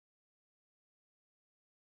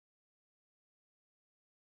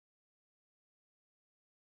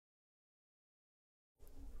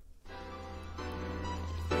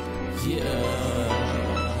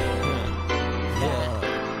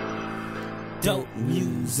Dope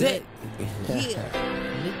music.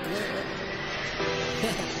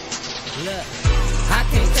 Look, I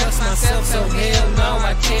can't trust myself, so hell no,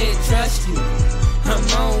 I can't trust you. I'm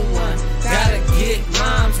on one, gotta get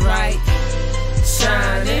moms right.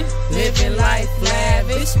 Shining, living life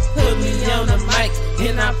lavish. Put me on the mic,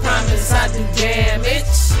 and I promise I do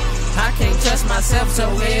damage. I can't trust myself, so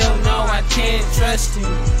hell no, I can't trust you.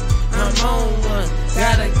 I'm on one,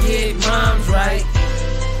 gotta get moms right.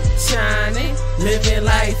 Shining, living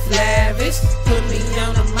life lavish. Put me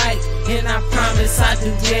on the mic, and I promise I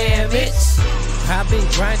do damage. I've been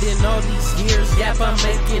grinding all these years, yep, I'm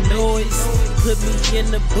making noise. Put me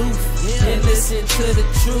in the booth and listen to the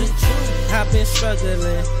truth. I've been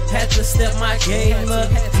struggling, had to step my game up.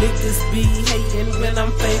 Niggas be hating when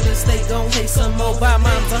I'm famous, they gon' hate some more. Buy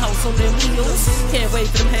mom's a house on them wheels, can't wait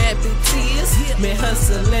for them happy tears. Been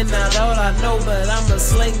hustling, not all I know, but I'ma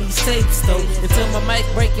sling these tapes though until my mic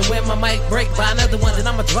break. And when my mic break, buy another one, then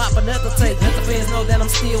I'ma drop another tape. Let the fans know that I'm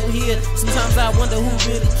still here. Sometimes I wonder who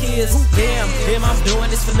really cares. Damn, I'm doing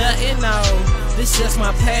this for nothing, no. This just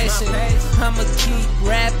my passion. I'ma keep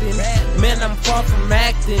rapping. Man, I'm far from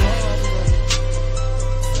acting.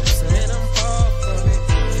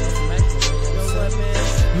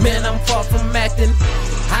 Man, I'm far from acting.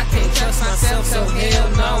 I can't trust myself, so hell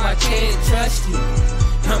no, I can't trust you.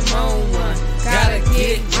 I'm on one, gotta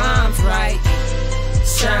get moms right.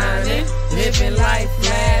 Shining, living life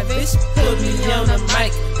lavish. Put me on the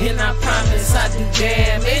mic, and I promise I do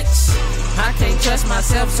damage. I can't trust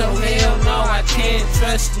myself, so hell no, I can't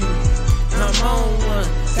trust you. I'm on one,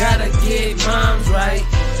 gotta get moms right.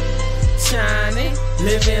 Shining,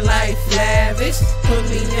 living life lavish. Put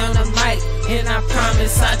me on the mic, and I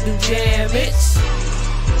promise I do damage.